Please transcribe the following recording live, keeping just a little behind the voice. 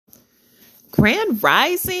Grand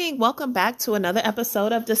Rising. Welcome back to another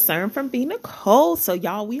episode of Discern from B. Nicole. So,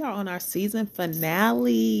 y'all, we are on our season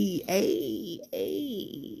finale.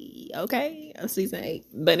 Okay, of season 8.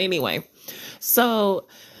 But anyway, so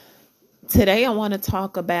today I want to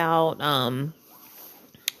talk about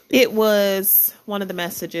it was one of the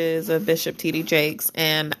messages of Bishop T.D. Jakes,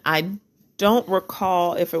 and I don't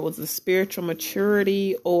recall if it was the spiritual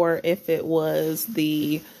maturity or if it was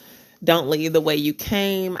the don't leave the way you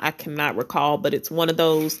came. I cannot recall, but it's one of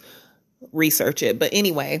those. Research it. But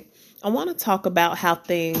anyway, I want to talk about how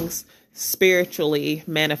things spiritually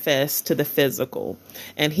manifest to the physical.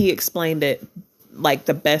 And he explained it like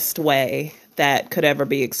the best way that could ever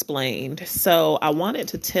be explained. So I wanted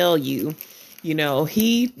to tell you,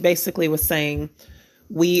 he basically was saying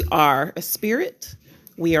we are a spirit,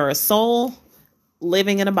 we are a soul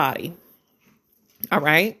living in a body. All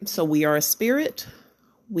right. So we are a spirit,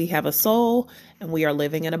 we have a soul, and we are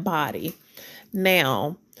living in a body.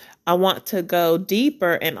 Now, I want to go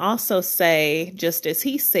deeper and also say, just as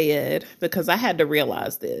he said, because I had to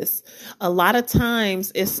realize this, a lot of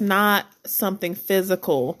times it's not something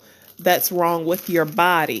physical that's wrong with your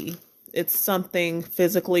body. It's something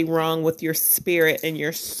physically wrong with your spirit and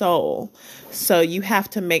your soul. So you have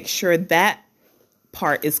to make sure that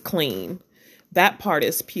part is clean. That part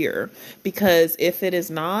is pure, because if it is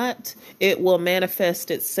not, it will manifest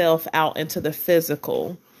itself out into the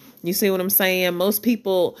physical. You see what I'm saying? Most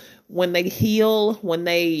people, when they heal, when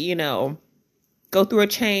they, go through a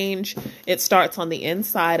change, it starts on the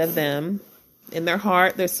inside of them, in their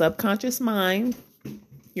heart, their subconscious mind.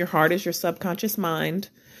 Your heart is your subconscious mind.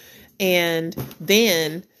 And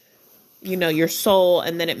then, your soul,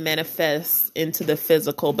 and then it manifests into the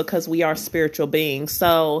physical, because we are spiritual beings.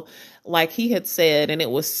 So like he had said, and it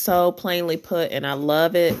was so plainly put, and I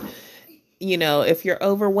love it. If you're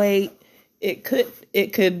overweight, it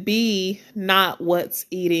could be not what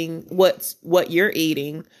you're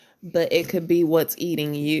eating, but it could be what's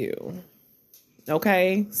eating you.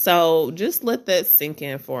 Okay. So just let that sink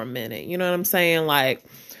in for a minute. You know what I'm saying? Like,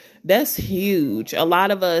 that's huge. A lot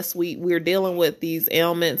of us, we're dealing with these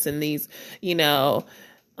ailments and these,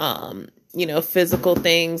 physical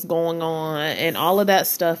things going on, and all of that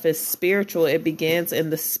stuff is spiritual. It begins in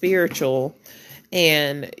the spiritual.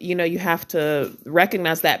 And, you have to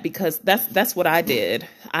recognize that, because that's what I did.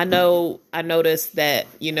 I noticed that,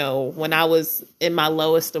 when I was in my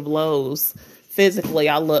lowest of lows, physically,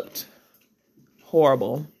 I looked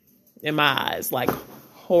horrible in my eyes, like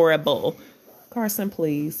horrible. Carson,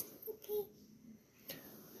 please.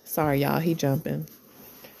 Sorry, y'all. He jumping.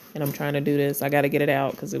 And I'm trying to do this. I got to get it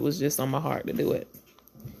out because it was just on my heart to do it.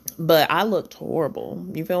 But I looked horrible.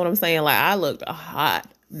 You feel what I'm saying? Like, I looked a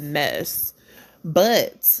hot mess.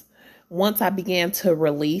 But once I began to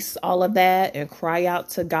release all of that and cry out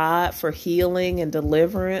to God for healing and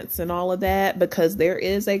deliverance and all of that, because there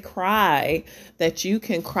is a cry that you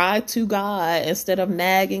can cry to God instead of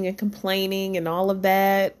nagging and complaining and all of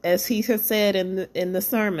that, as he has said in the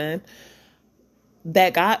sermon,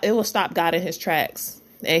 that God, it will stop God in his tracks,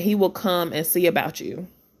 and he will come and see about you.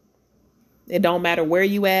 It don't matter where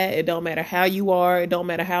you at. It don't matter how you are. It don't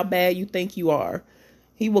matter how bad you think you are.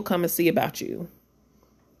 He will come and see about you.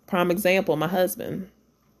 Prime example, my husband,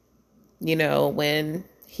 when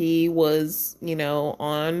he was,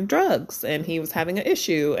 on drugs and he was having an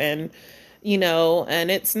issue, and,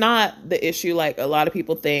 and it's not the issue like a lot of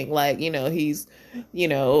people think, like, he's,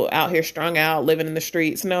 out here strung out, living in the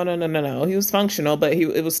streets. No. He was functional, but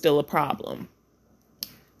it was still a problem.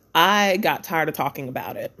 I got tired of talking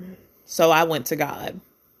about it. So I went to God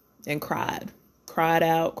and cried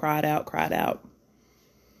out.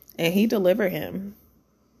 And he delivered him.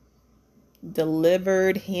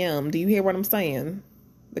 Do you hear what I'm saying?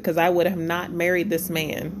 Because I would have not married this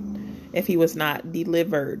man if he was not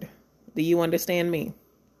delivered. Do you understand me?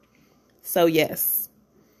 So yes.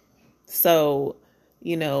 So,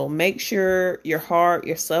 make sure your heart,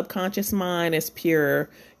 your subconscious mind is pure.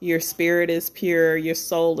 Your spirit is pure. Your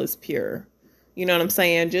soul is pure. You know what I'm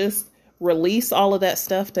saying? Just release all of that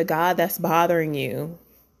stuff to God that's bothering you.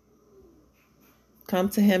 Come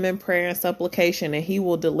to him in prayer and supplication, and he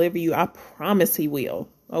will deliver you. I promise he will.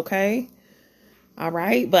 Okay? All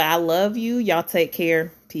right. But I love you. Y'all take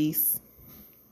care. Peace.